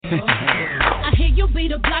be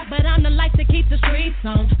the block, but I'm the light that keeps the streets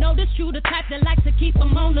on. Know this you the type that likes to keep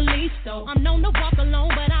them on the leash, though. I'm known to walk alone,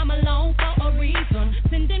 but I'm alone for a reason.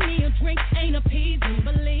 Sending me a drink ain't appeasing,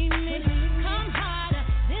 believe me. Come harder,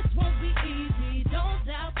 this won't be easy. Don't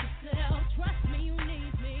doubt yourself, trust me, you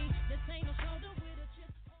need me. This ain't a shoulder with a chip.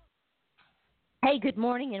 Hey, good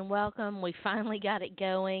morning and welcome. We finally got it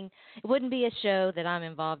going. It wouldn't be a show that I'm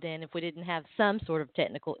involved in if we didn't have some sort of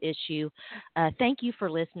technical issue. Thank you for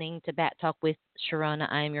listening to Bat Talk with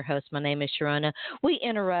Sharona. I am your host. My name is Sharona. We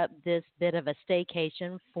interrupt this bit of a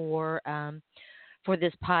staycation for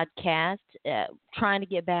this podcast, trying to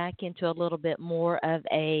get back into a little bit more of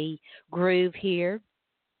a groove here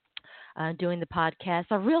doing the podcast.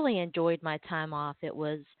 I really enjoyed my time off. It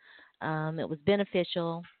was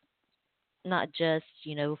beneficial. Not just,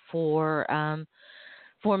 for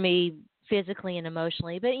me physically and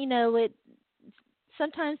emotionally, but, it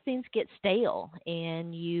sometimes things get stale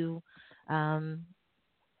and you want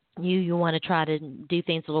to try to do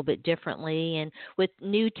things a little bit differently. And with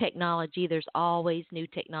new technology, there's always new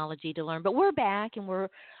technology to learn. But we're back and we're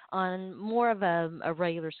on more of a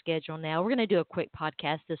regular schedule now. We're going to do a quick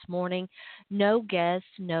podcast this morning. No guests,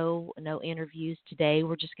 no interviews today.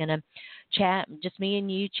 We're just going to chat, just me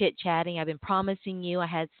and you chit-chatting. I've been promising you I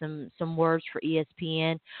had some words for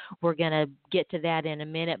ESPN. We're going to get to that in a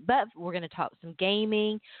minute, but we're going to talk some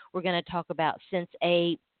gaming. We're going to talk about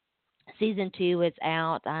Sense8. Season 2 is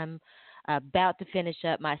out. I'm about to finish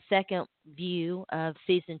up my second view of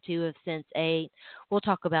Season 2 of Sense8. We'll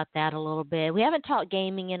talk about that a little bit. We haven't talked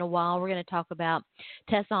gaming in a while. We're going to talk about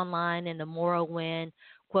Test Online and the Morrowind,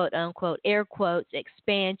 quote-unquote, air quotes,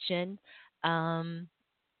 expansion.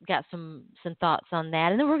 Got some thoughts on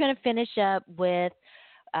that. And then we're going to finish up with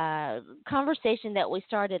a conversation that we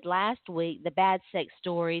started last week, the bad sex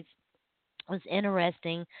stories. Was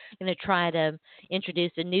interesting. I'm going to try to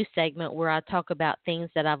introduce a new segment where I talk about things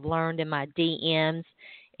that I've learned in my DMs,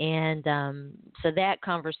 and so that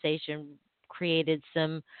conversation created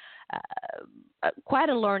some quite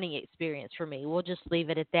a learning experience for me. We'll just leave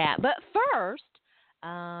it at that. But first,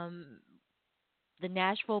 the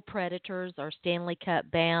Nashville Predators are Stanley Cup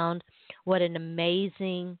bound. What an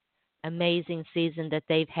amazing season that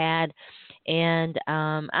they've had, and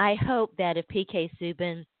I hope that if PK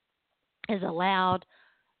Subban is allowed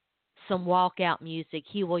some walkout music,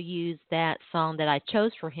 he will use that song that I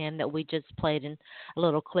chose for him that we just played in a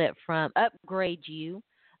little clip from, Upgrade You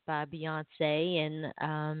by Beyonce.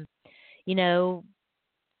 And,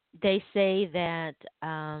 they say that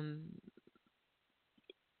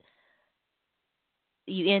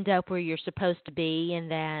you end up where you're supposed to be,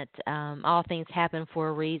 and that all things happen for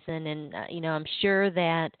a reason. And, I'm sure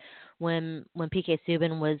that when PK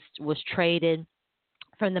Subban was traded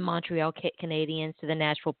from the Montreal Canadiens to the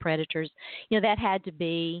Nashville Predators, that had to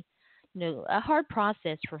be, a hard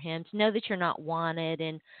process for him to know that you're not wanted,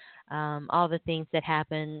 and all the things that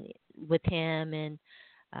happen with him, and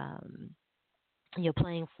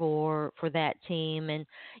playing for that team. And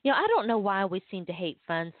I don't know why we seem to hate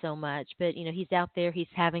fun so much, but he's out there, he's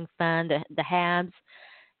having fun. The Habs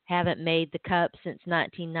haven't made the Cup since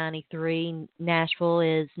 1993. Nashville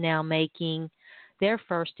is now making their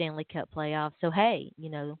first Stanley Cup playoff. So, hey,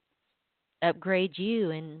 upgrade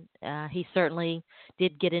you. And he certainly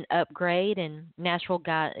did get an upgrade, and Nashville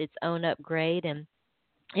got its own upgrade. And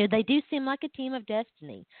they do seem like a team of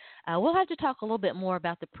destiny. We'll have to talk a little bit more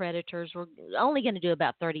about the Predators. We're only going to do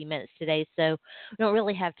about 30 minutes today, so we don't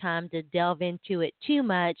really have time to delve into it too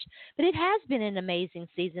much. But it has been an amazing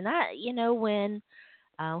season. When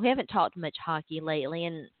we haven't talked much hockey lately,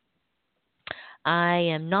 and I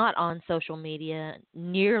am not on social media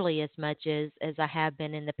nearly as much as I have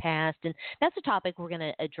been in the past. And that's a topic we're going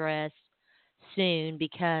to address soon,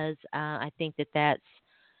 because I think that's,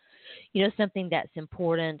 something that's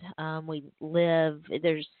important.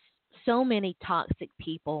 There's so many toxic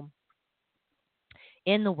people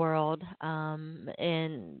in the world,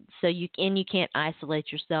 and so you can't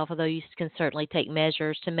isolate yourself, although you can certainly take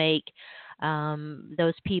measures to make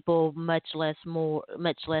those people much less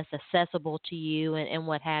accessible to you, and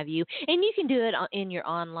what have you. And you can do it in your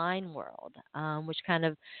online world, which kind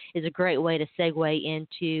of is a great way to segue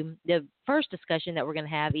into the first discussion that we're going to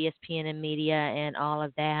have, ESPN and media and all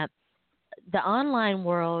of that. The online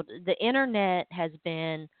world, the internet has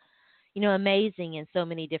been amazing in so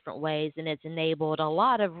many different ways, and it's enabled a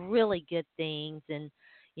lot of really good things. And,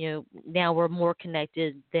 now we're more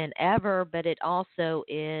connected than ever, but it also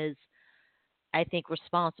is, I think,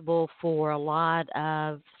 responsible for a lot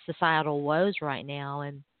of societal woes right now.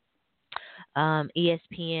 And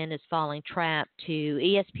ESPN is falling trap to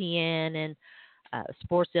ESPN and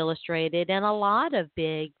Sports Illustrated and a lot of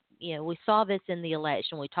big we saw this in the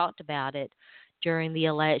election. We talked about it during the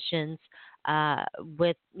elections.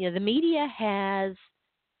 With the media has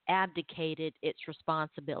abdicated its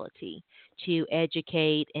responsibility to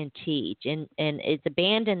educate and teach, and it's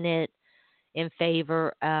abandoned it in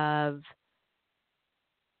favor of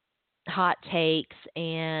hot takes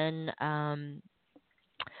and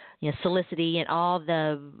solicity and all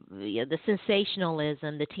the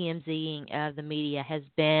sensationalism, the TMZing of the media has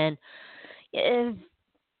been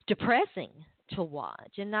depressing to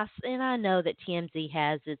watch. And I know that TMZ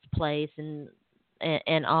has its place and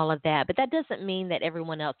all of that, but that doesn't mean that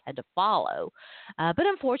everyone else had to follow. But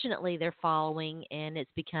unfortunately, they're following, and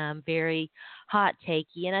it's become very hot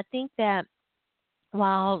takey. And I think that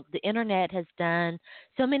while the internet has done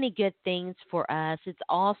so many good things for us, it's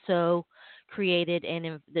also created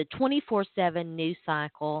the 24/7 news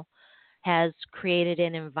cycle has created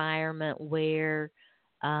an environment where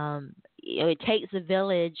it takes a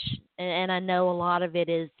village, and I know a lot of it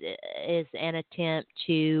is an attempt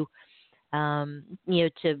to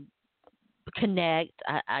to connect,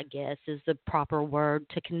 I guess is the proper word,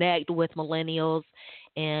 to connect with millennials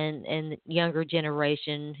and younger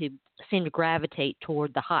generation who seem to gravitate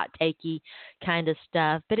toward the hot takey kind of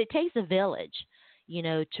stuff. But it takes a village,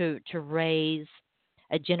 to raise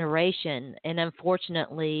a generation. And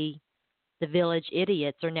unfortunately, the village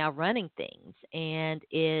idiots are now running things, and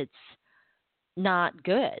it's not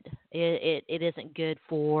good. It isn't good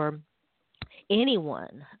for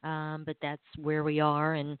anyone. But that's where we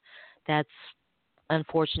are, and that's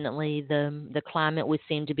unfortunately the climate we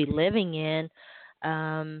seem to be living in.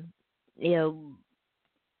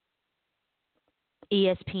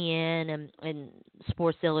 ESPN and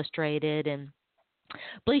Sports Illustrated and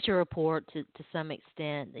Bleacher Report to some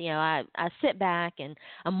extent. I sit back, and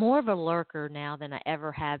I'm more of a lurker now than I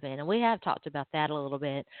ever have been, and we have talked about that a little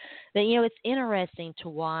bit. But it's interesting to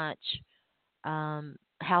watch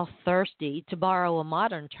how thirsty, to borrow a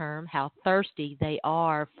modern term, how thirsty they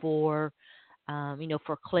are for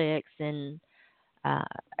for clicks. And I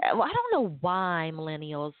don't know why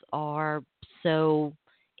millennials are so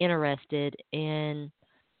interested in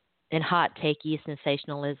hot takey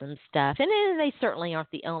sensationalism stuff, and they certainly aren't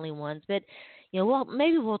the only ones. But well,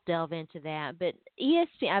 maybe we'll delve into that. But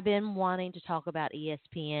ESPN, I've been wanting to talk about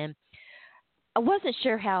ESPN. I wasn't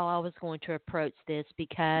sure how I was going to approach this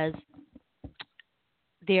because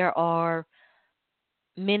there are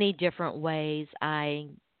many different ways I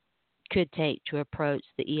could take to approach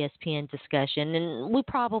the ESPN discussion, and we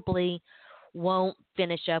probably won't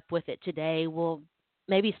finish up with it today. We'll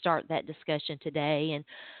maybe start that discussion today and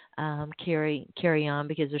carry on,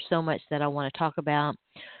 because there's so much that I want to talk about.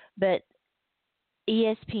 But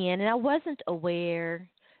ESPN, and I wasn't aware,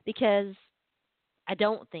 because I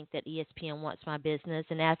don't think that ESPN wants my business,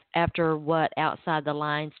 and after what Outside the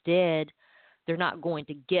Lines did, they're not going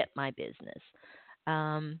to get my business.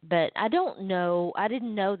 But I don't know. I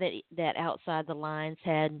didn't know that Outside the Lines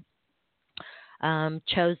had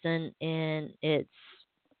chosen in its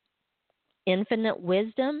infinite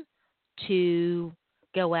wisdom to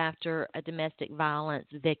go after a domestic violence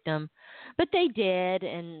victim. But they did,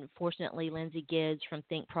 and fortunately Lindsay Gibbs from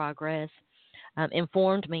Think Progress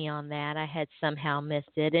informed me on that. I had somehow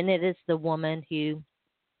missed it, and it is the woman who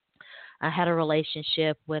I had a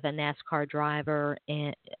relationship with a NASCAR driver,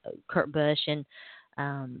 and Kurt Busch, and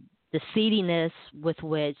the seediness with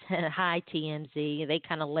which, hi TMZ, they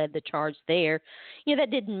kind of led the charge there.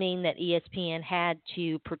 That didn't mean that ESPN had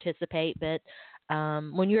to participate, but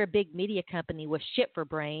when you're a big media company with shit for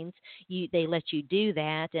brains, they let you do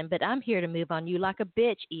that. But I'm here to move on you like a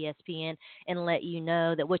bitch, ESPN, and let you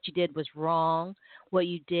know that what you did was wrong. What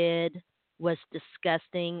you did was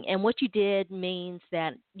disgusting, and what you did means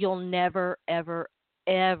that you'll never, ever,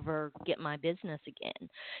 ever get my business again,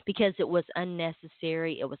 because it was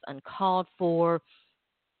unnecessary. It was uncalled for.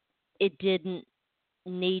 It didn't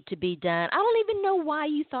need to be done. I don't even know why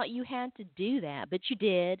you thought you had to do that, but you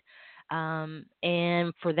did.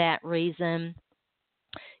 And for that reason,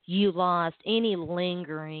 you lost any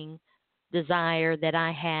lingering desire that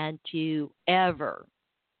I had to ever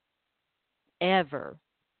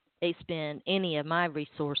expend any of my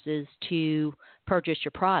resources to purchase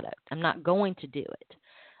your product. I'm not going to do it.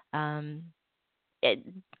 I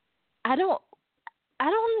don't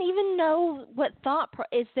even know what thought.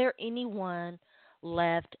 Is there anyone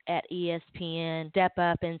left at ESPN step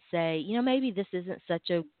up and say, maybe this isn't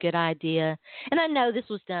such a good idea? And I know this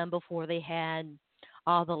was done before they had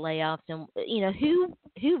all the layoffs, and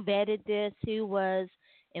who vetted this, who was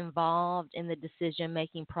involved in the decision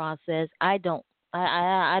making process. I don't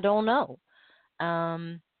know.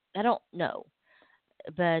 I don't know.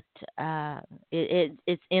 but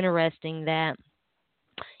it's interesting that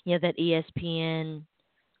that ESPN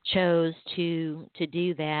chose to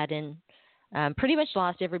do that, and pretty much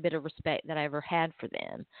lost every bit of respect that I ever had for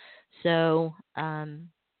them. So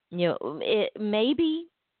maybe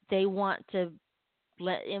they want to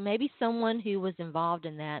maybe someone who was involved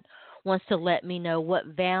in that wants to let me know what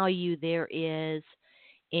value there is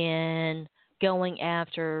in going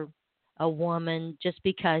after a woman just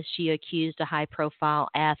because she accused a high-profile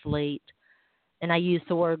athlete. And I use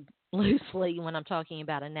the word loosely when I'm talking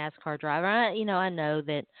about a NASCAR driver. I know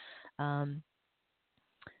that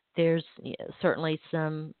there's certainly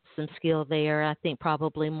some skill there. I think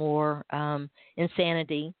probably more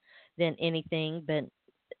insanity than anything, but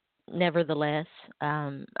nevertheless,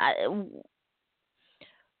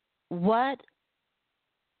 what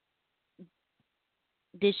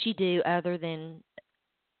did she do other than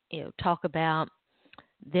talk about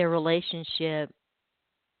their relationship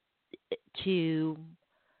to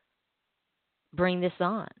bring this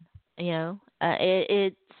on?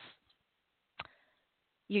 It's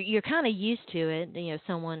you're kind of used to it.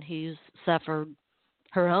 Someone who's suffered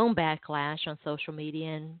her own backlash on social media,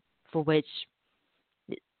 and for which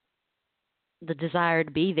the desire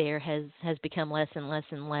to be there has become less and less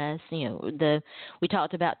and less. We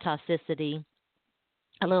talked about toxicity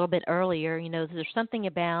a little bit earlier. There's something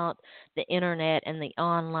about the internet and the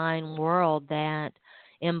online world that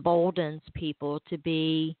emboldens people to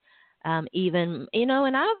be even,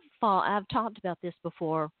 and I've talked about this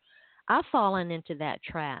before. I've fallen into that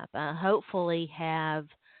trap. I hopefully have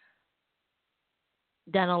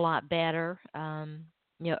done a lot better.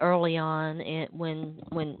 Early on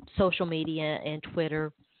when social media and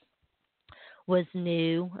Twitter was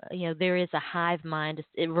new, there is a hive mind.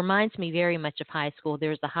 It reminds me very much of high school.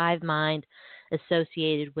 There's a hive mind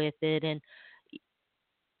associated with it, and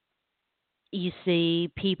you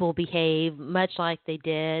see people behave much like they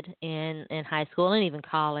did in high school and even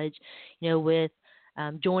college, with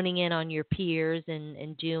joining in on your peers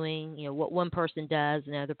and doing, what one person does,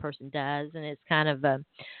 another person does, and it's kind of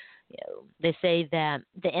they say that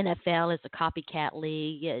the NFL is a copycat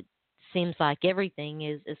league. It seems like everything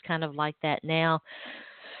is kind of like that now.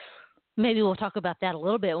 Maybe we'll talk about that a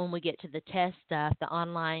little bit when we get to the test stuff, the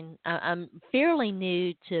online. I'm fairly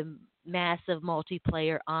new to massive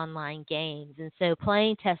multiplayer online games, and so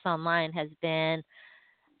playing Test Online has been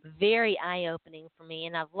very eye-opening for me,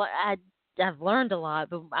 and I've learned a lot,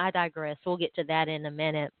 but I digress. We'll get to that in a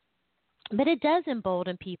minute. But it does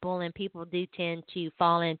embolden people, and people do tend to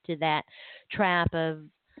fall into that trap of,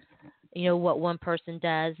 what one person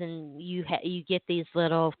does, and you get these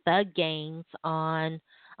little thug gangs on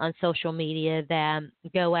social media that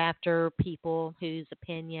go after people whose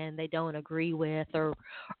opinion they don't agree with or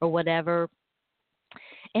whatever.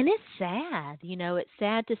 And it's sad, it's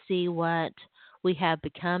sad to see what we have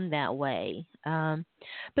become that way.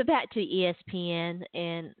 But back to ESPN,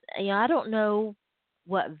 and I don't know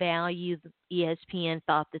what value ESPN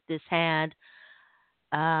thought that this had,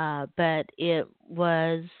 but it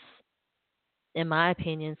was, in my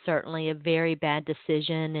opinion, certainly a very bad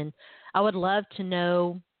decision. And I would love to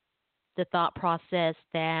know the thought process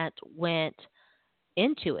that went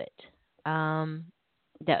into it,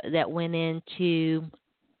 that went into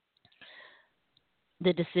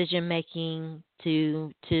the decision making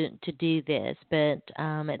to do this. But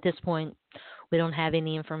at this point, we don't have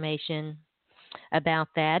any information about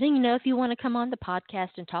that. And, if you want to come on the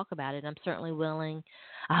podcast and talk about it, I'm certainly willing.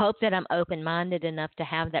 I hope that I'm open-minded enough to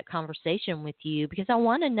have that conversation with you, because I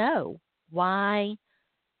want to know why.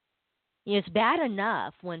 It's bad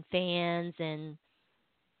enough when fans and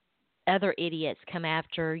other idiots come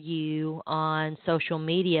after you on social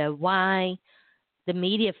media. Why the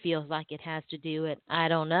media feels like it has to do it, I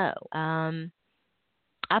don't know.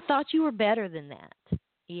 I thought you were better than that,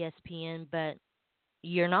 ESPN, but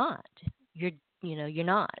you're not. You're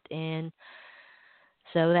not. And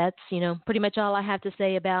so that's, pretty much all I have to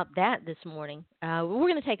say about that this morning. We're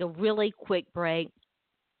going to take a really quick break.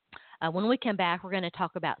 When we come back, we're going to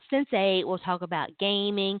talk about Sense8. We'll talk about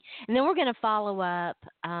gaming, and then we're going to follow up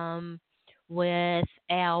with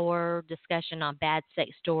our discussion on bad sex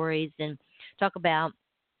stories and talk about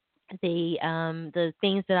the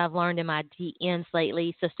things that I've learned in my DMs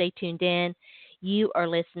lately. So stay tuned in. You are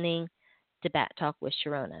listening to Bat Talk with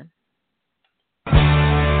Sharona.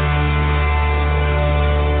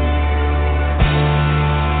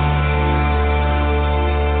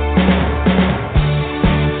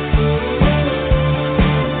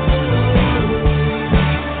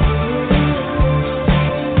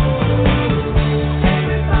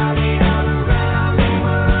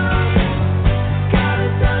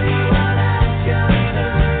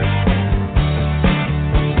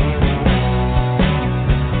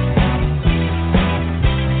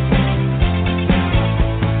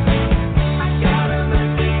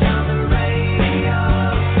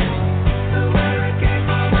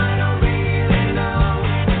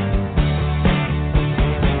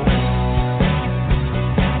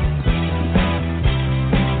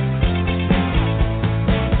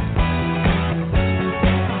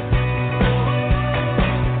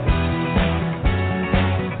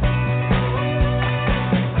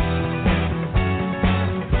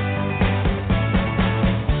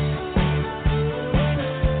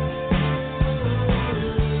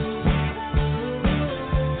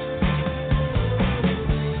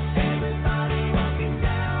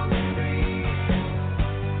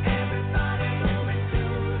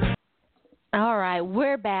 right,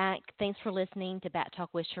 we're back. Thanks for listening to Bat Talk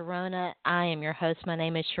with Sharona. I am your host. My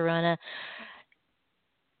name is Sharona.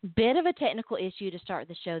 Bit of a technical issue to start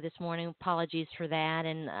the show this morning. Apologies for that,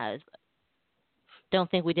 and I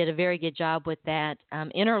don't think we did a very good job with that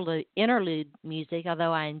interlude music,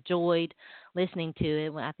 although I enjoyed listening to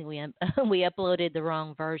it. I think we uploaded the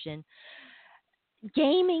wrong version.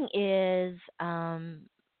 Gaming is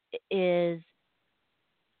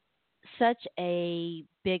such a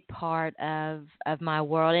big part of my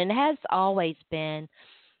world, and it has always been.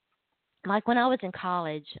 Like when I was in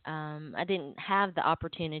college, I didn't have the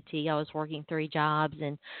opportunity. I was working 3 jobs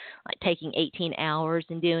and like taking 18 hours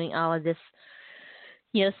and doing all of this,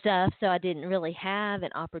 stuff. So I didn't really have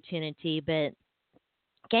an opportunity. But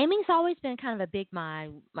gaming's always been kind of a big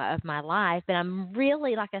of my life. But I'm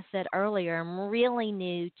really, like I said earlier, I'm really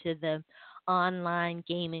new to the online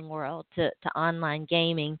gaming world, to online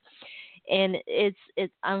gaming, and it's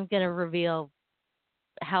I'm going to reveal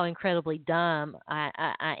how incredibly dumb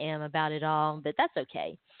I am about it all, but that's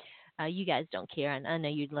okay. You guys don't care, and I know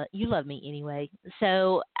you love me anyway.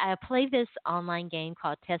 So I play this online game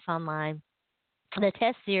called Test Online. The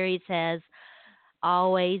Test series has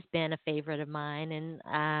always been a favorite of mine, and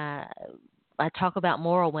I talk about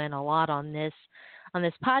Morrowind a lot on this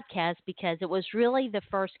podcast because it was really the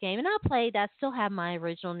first game, and I still have my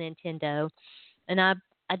original Nintendo, and I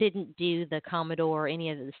didn't do the Commodore or any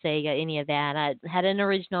of the Sega, any of that. I had an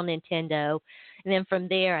original Nintendo, and then from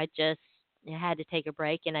there I just had to take a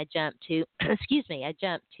break, and I jumped to, I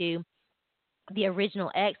jumped to the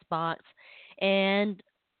original Xbox, and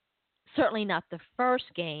certainly not the first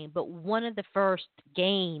game, but one of the first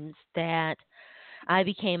games that I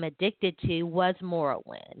became addicted to was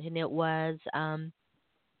Morrowind, and it was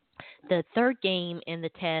the third game in the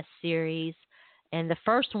Test series, and the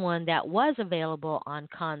first one that was available on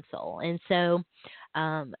console. And so,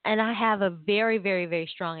 and I have a very, very, very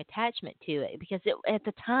strong attachment to it because at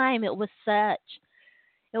the time it was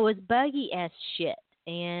buggy as shit,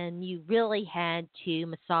 and you really had to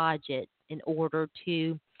massage it in order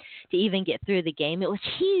to even get through the game. It was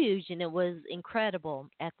huge and it was incredible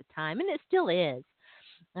at the time, and it still is.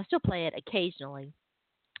 I still play it occasionally.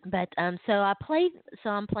 But I'm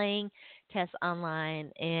playing Test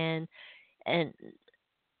Online, and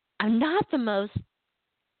I'm not the most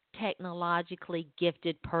technologically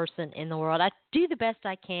gifted person in the world. I do the best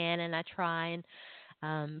I can, and I try.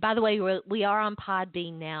 And by the way, we are on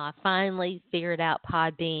Podbean now. I finally figured out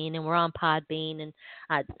Podbean, and we're on Podbean, and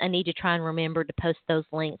I need to try and remember to post those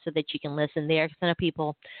links so that you can listen there because I know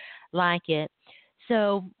people like it.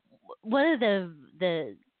 So one of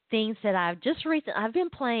the things that I've been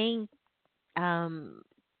playing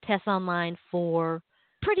Test Online for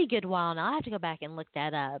pretty good while now. I have to go back and look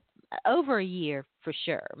that up. Over a year for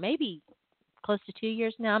sure. Maybe close to 2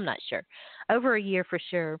 years now. I'm not sure. Over a year for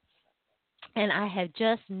sure. And I have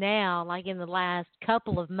just now, like in the last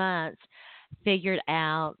couple of months, figured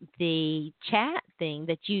out the chat thing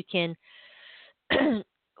that you can.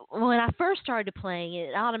 When I first started playing,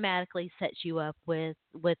 it automatically sets you up with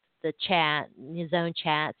the chat, his own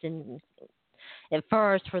chats, and at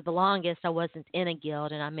first, for the longest, I wasn't in a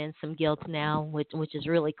guild, and I'm in some guilds now, which is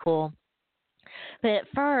really cool. But at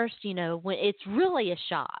first, when it's really a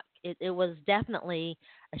shock. It was definitely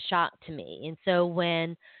a shock to me. And so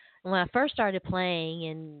when I first started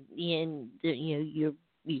playing, and you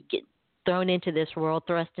get thrown into this world,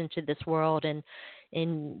 thrust into this world, and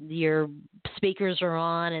your speakers are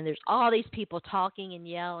on, and there's all these people talking and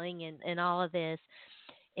yelling and all of this.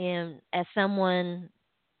 And as someone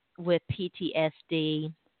with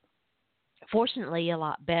PTSD, fortunately a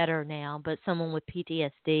lot better now, but someone with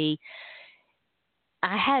PTSD,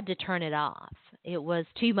 I had to turn it off. It was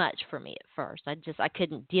too much for me at first. I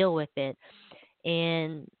couldn't deal with it.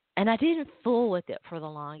 And I didn't fool with it for the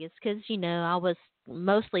longest because, I was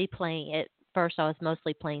mostly playing at first. I was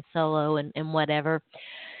mostly playing solo and whatever.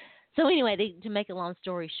 So anyway, to make a long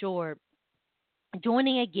story short,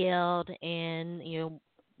 joining a guild and,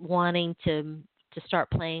 wanting to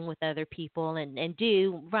start playing with other people and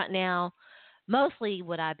do right now, mostly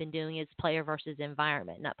what I've been doing is player versus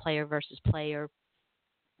environment, not player versus player.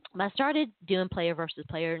 I started doing player versus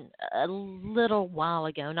player a little while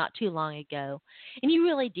ago, not too long ago, and you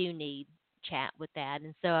really do need chat with that.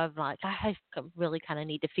 And so I'm like, I really kind of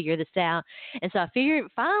need to figure this out. And so I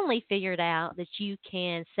finally figured out that you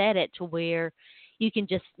can set it to where you can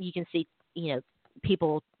see,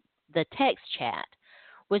 people, the text chat,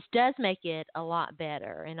 which does make it a lot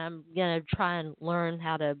better. And I'm going to try and learn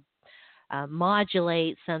how to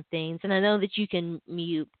modulate some things. And I know that you can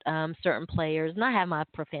mute certain players, and I have my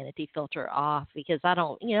profanity filter off because I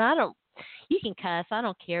don't, you can cuss. I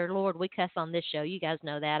don't care. Lord, we cuss on this show. You guys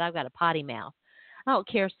know that. I've got a potty mouth. I don't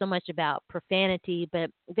care so much about profanity,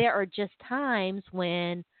 but there are just times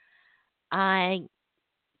when I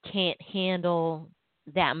can't handle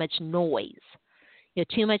that much noise.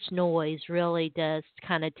 Too much noise really does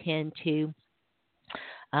kind of tend to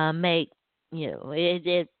make,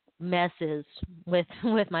 it messes with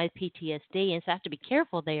my PTSD, and so I have to be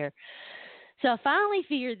careful there. So I finally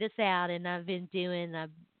figured this out, and I've been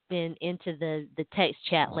into the text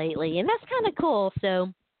chat lately, and that's kind of cool.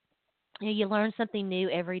 So you learn something new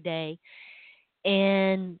every day,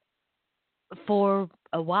 and for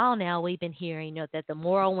a while now we've been hearing that the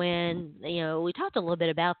Morrowind, we talked a little bit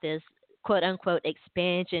about this quote unquote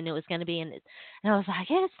expansion. It was going to be and I was like,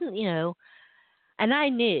 yes, and I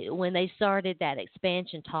knew when they started that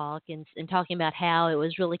expansion talk and talking about how it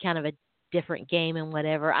was really kind of a different game and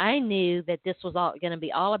whatever, I knew that this was all going to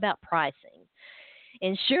be all about pricing.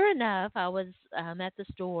 And sure enough, I was at the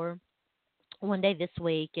store one day this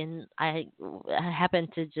week, and I happened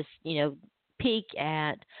to just, peek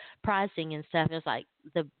at pricing and stuff. It was like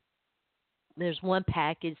there's one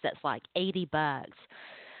package that's like $80.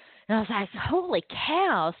 And I was like, holy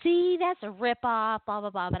cow, see, that's a ripoff, blah,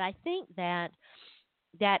 blah, blah. But I think that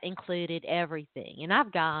included everything. And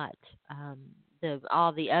I've got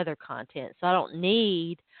all the other content, so I don't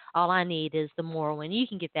need, all I need is the Morrowind. You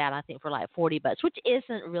can get that, I think, for like $40, which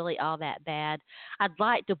isn't really all that bad. I'd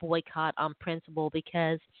like to boycott on principle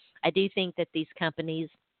because I do think that these companies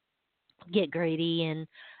get greedy and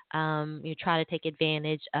you try to take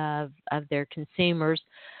advantage of their consumers.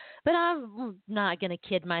 But I'm not going to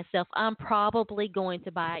kid myself. I'm probably going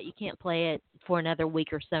to buy it. You can't play it for another week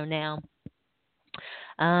or so now.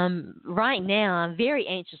 Right now, I'm very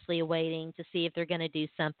anxiously awaiting to see if they're going to do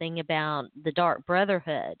something about the Dark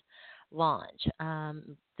Brotherhood launch.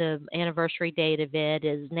 The anniversary date of it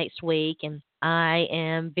is next week, and I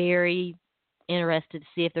am very interested to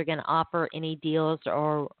see if they're going to offer any deals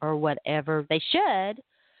or whatever. They should.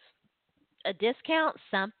 A discount,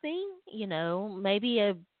 something, maybe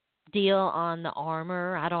a deal on the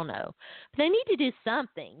armor. I don't know. But they need to do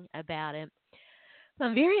something about it.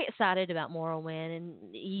 I'm very excited about Morrowind, and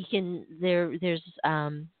you can there's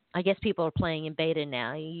I guess people are playing in beta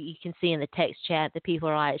now. You can see in the text chat that people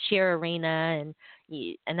are like share arena,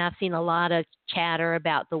 and I've seen a lot of chatter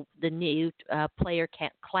about the new player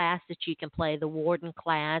class that you can play, the Warden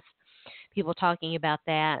class. People talking about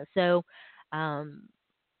that. So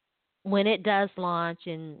when it does launch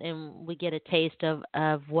and we get a taste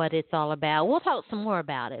of what it's all about, we'll talk some more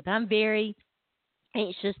about it. But I'm very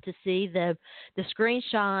anxious to see the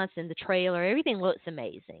screenshots and the trailer. Everything looks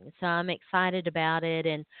amazing, so I'm excited about it,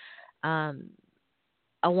 and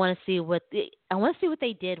I want to see what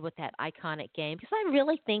they did with that iconic game, because I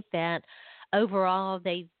really think that overall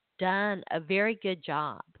they've done a very good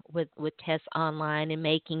job with TES Online and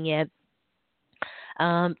making it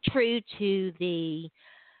true to the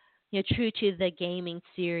gaming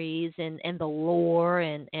series and the lore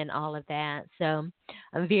and all of that. So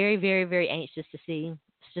I'm very, very, very anxious to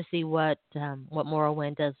see what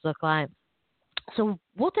Morrowind does look like. So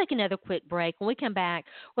we'll take another quick break. When we come back,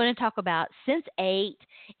 we're going to talk about Sense 8,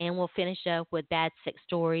 and we'll finish up with Bad Sex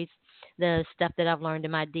Stories, the stuff that I've learned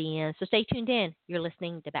in my DMs. So stay tuned in. You're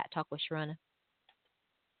listening to Bat Talk with Sharona.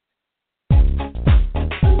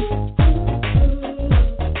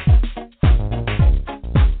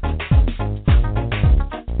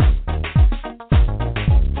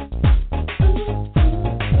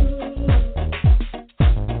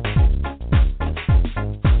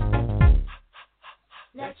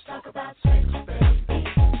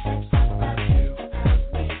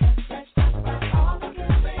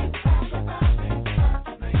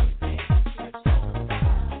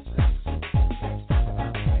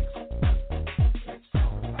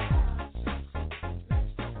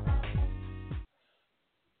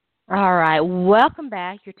 All right, welcome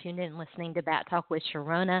back. You're tuned in and listening to Bat Talk with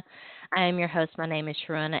Sharona. I am your host. My name is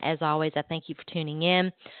Sharona. As always, I thank you for tuning in.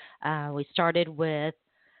 We started with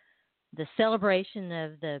the celebration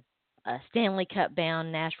of the Stanley Cup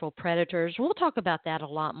bound Nashville Predators. We'll talk about that a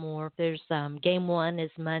lot more. There's game one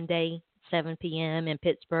is Monday, 7 p.m. in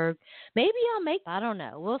Pittsburgh. Maybe I'll make, I don't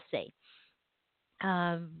know. We'll see.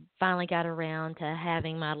 Finally got around to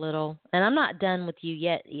having my little, and I'm not done with you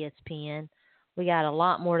yet, ESPN. We got a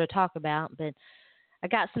lot more to talk about, but I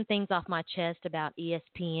got some things off my chest about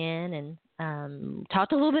ESPN and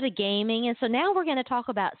talked a little bit of gaming. And so now we're going to talk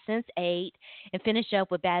about Sense 8 and finish up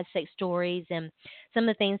with Bad Sex Stories and some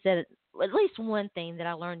of the things that at least one thing that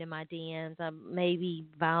I learned in my DMs. I maybe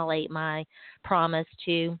violate my promise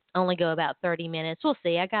to only go about 30 minutes. We'll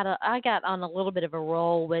see. I got on a little bit of a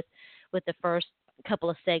roll with the first couple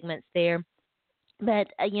of segments there. But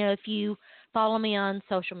if you follow me on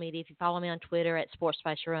social media, if you follow me on Twitter at Sports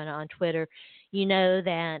by Sharona on Twitter, you know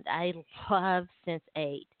that I love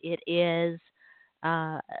Sense8. It is,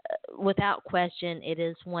 without question, it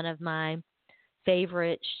is one of my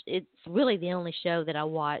favorite. It's really the only show that I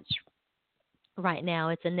watch right now.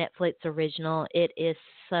 It's a Netflix original. It is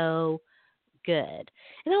so good.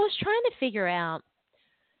 And I was trying to figure out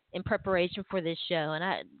in preparation for this show, and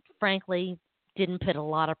I frankly didn't put a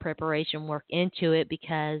lot of preparation work into it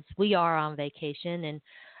because we are on vacation,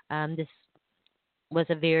 and this was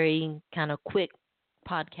a very kind of quick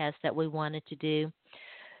podcast that we wanted to do.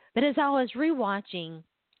 But as I was rewatching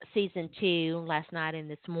season 2 last night and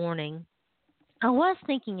this morning, I was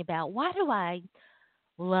thinking about why do I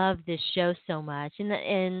love this show so much?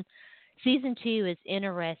 And season 2 is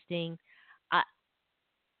interesting.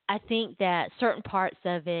 I think that certain parts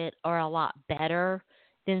of it are a lot better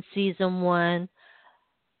than season 1.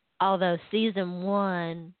 Although season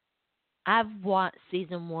 1, I've watched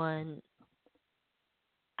season 1.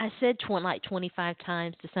 I said 25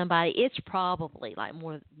 times to somebody. It's probably like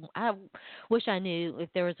more. I wish I knew if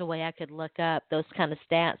there was a way I could look up those kind of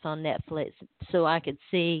stats on Netflix so I could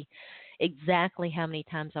see exactly how many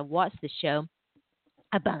times I've watched the show.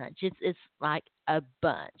 A bunch. It's like a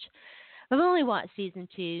bunch. I've only watched season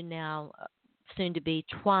 2 now, soon to be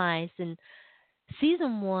twice, and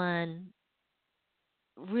season 1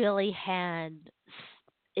 really had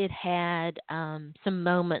some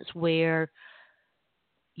moments where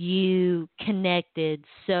you connected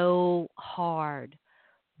so hard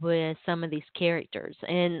with some of these characters,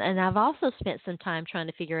 and I've also spent some time trying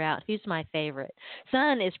to figure out who's my favorite.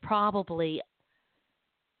 Sun is probably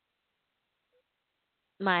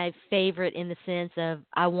my favorite in the sense of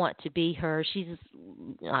I want to be her. She's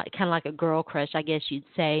kind of like a girl crush, I guess you'd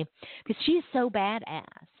say, because she's so badass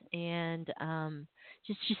and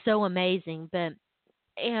she's so amazing. But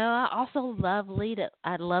I also love Lito.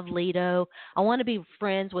 I love Lito. I want to be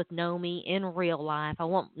friends with Nomi in real life. I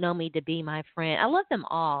want Nomi to be my friend. I love them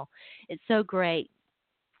all. It's so great.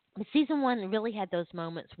 But season 1 really had those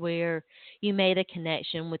moments where you made a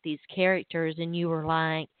connection with these characters and you were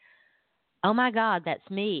like, oh my God, that's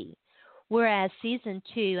me. Whereas season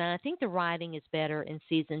 2, and I think the writing is better in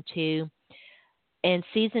season 2, and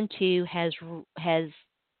season 2 has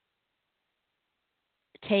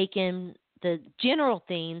taken the general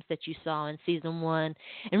themes that you saw in season 1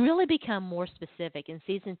 and really become more specific. In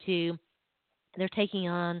season 2, they're taking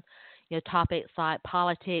on topics like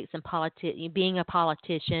politics and being a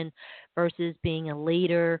politician versus being a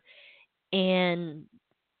leader, and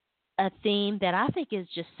a theme that I think is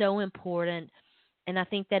just so important, and I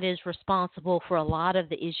think that is responsible for a lot of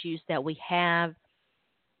the issues that we have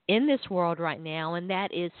in this world right now, and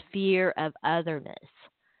that is fear of otherness.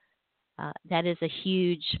 That is a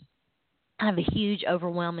huge,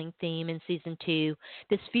 overwhelming theme in season 2.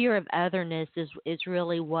 This fear of otherness is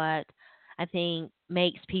really what I think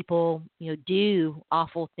makes people, do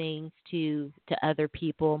awful things to other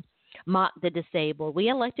people. Mock the disabled. We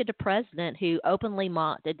elected a president who openly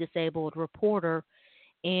mocked a disabled reporter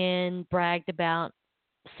and bragged about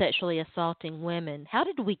sexually assaulting women. How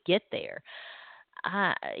did we get there?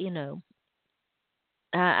 I'm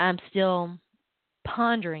still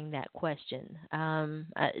pondering that question.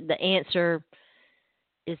 The answer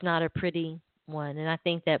is not a pretty one, and I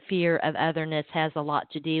think that fear of otherness has a lot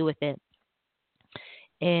to do with it.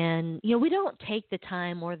 And, we don't take the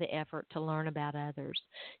time or the effort to learn about others,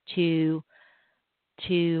 in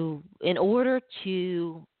order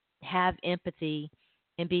to have empathy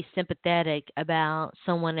and be sympathetic about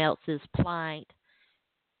someone else's plight.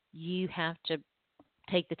 You have to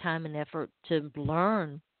take the time and effort to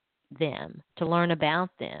learn them, to learn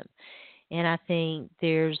about them. And I think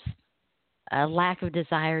there's a lack of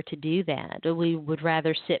desire to do that. We would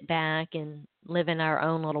rather sit back and live in our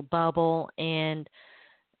own little bubble and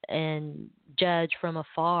judge from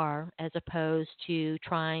afar, as opposed to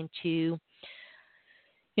trying to,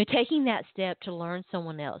 taking that step to learn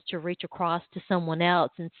someone else, to reach across to someone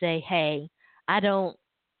else and say, hey, I don't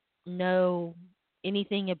know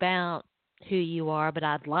anything about who you are, but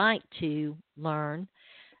I'd like to learn.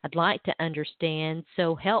 I'd like to understand,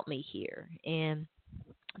 so help me here. And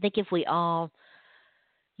I think if we all,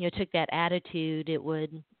 took that attitude, it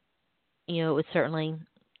would certainly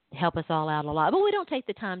help us all out a lot. But we don't take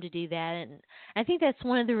the time to do that, and I think that's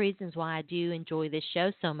one of the reasons why I do enjoy this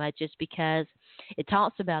show so much, is because it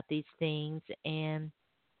talks about these things, and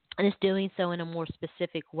and it's doing so in a more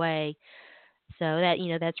specific way. So that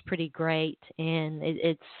that's pretty great, and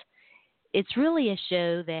it's really a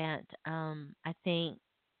show that I think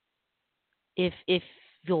if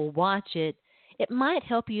you'll watch it, it might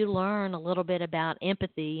help you learn a little bit about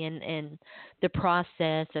empathy and the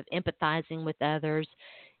process of empathizing with others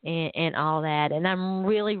and all that. And I'm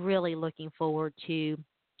really, really looking forward to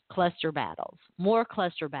cluster battles, more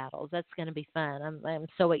cluster battles. That's going to be fun. I'm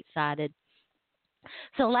so excited.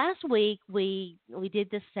 So last week we did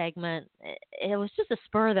this segment. It was just a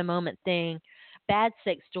spur of the moment thing. Bad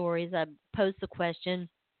sex stories. I posed the question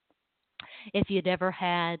if you'd ever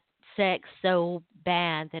had sex so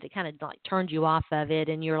bad that it kind of like turned you off of it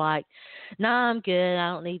and you're like, nah, I'm good,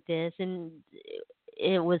 I don't need this. And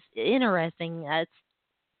it was interesting. I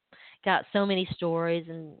got so many stories,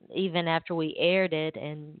 and even after we aired it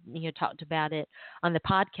and talked about it on the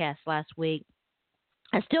podcast last week,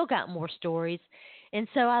 I still got more stories. And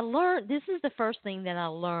so I learned, this is the first thing that I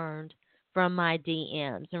learned from my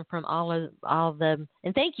DMs and from all of them.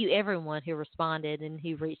 And thank you everyone who responded and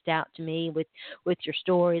who reached out to me with your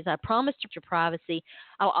stories. I promised your privacy.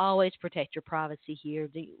 I'll always protect your privacy here.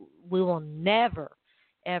 We will never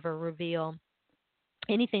ever reveal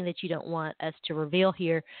anything that you don't want us to reveal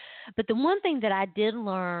here. But the one thing that I did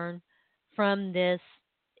learn from this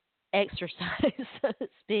exercise, so to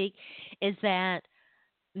speak, is that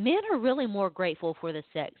men are really more grateful for the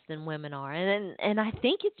sex than women are, and I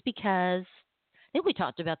think it's because I think we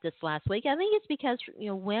talked about this last week. I think it's because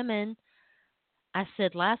women. I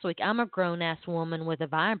said last week, I'm a grown ass woman with a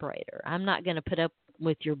vibrator. I'm not going to put up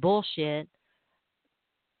with your bullshit.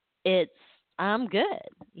 I'm good,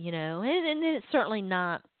 and it's certainly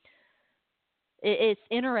not. It's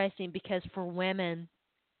interesting because for women,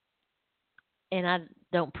 and I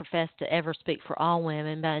don't profess to ever speak for all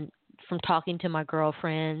women, but from talking to my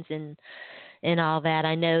girlfriends and all that,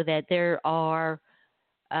 I know that there are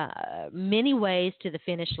many ways to the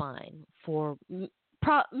finish line for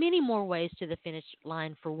many more ways to the finish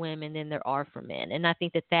line for women than there are for men, and I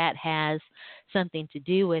think that has something to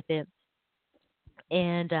do with it.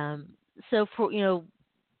 And so for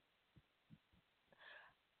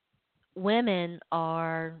women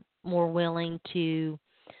are more willing to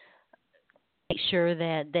make sure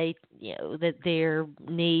that they that their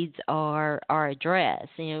needs are addressed.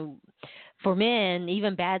 For men,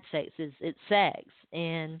 even bad sex it's sex,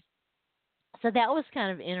 and so that was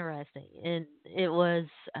kind of interesting, and it was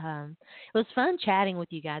fun chatting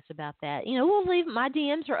with you guys about that. We'll leave my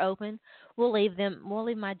DMs are open. We'll leave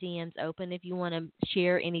my DMs open if you want to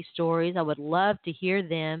share any stories. I would love to hear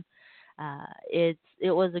them. It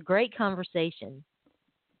was a great conversation.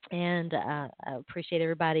 And I appreciate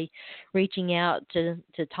everybody reaching out to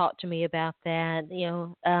talk to me about that.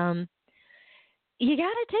 You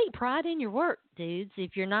got to take pride in your work, dudes.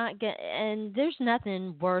 If you're not and there's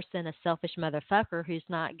nothing worse than a selfish motherfucker who's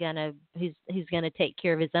gonna take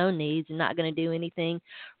care of his own needs and not gonna do anything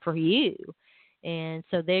for you. And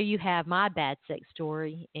so there you have my bad sex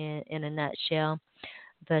story in a nutshell.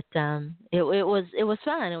 But it was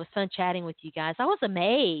fun. It was fun chatting with you guys. I was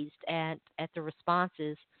amazed at the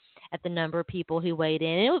responses, at the number of people who weighed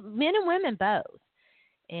in. Men and women both.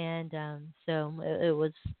 And so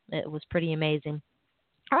it was pretty amazing.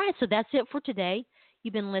 All right, so that's it for today.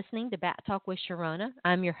 You've been listening to Bat Talk with Sharona.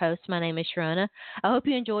 I'm your host. My name is Sharona. I hope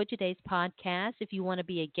you enjoyed today's podcast. If you want to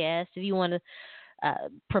be a guest, if you want to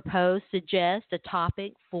suggest a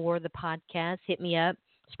topic for the podcast, hit me up.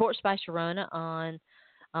 Sports by Sharona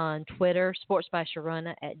on Twitter,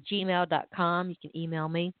 sportsbysharona@gmail.com. You can email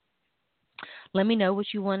me. Let me know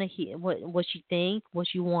what you want to hear, what you think,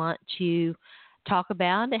 what you want to talk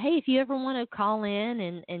about. And hey, if you ever want to call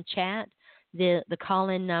in and chat, the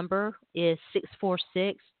call-in number is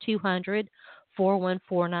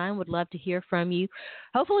 646-200-4149. Would love to hear from you.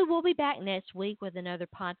 Hopefully we'll be back next week with another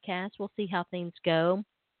podcast. We'll see how things go.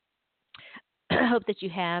 I hope that you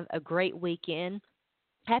have a great weekend.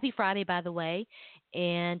 Happy Friday, by the way,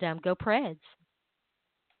 and go Preds.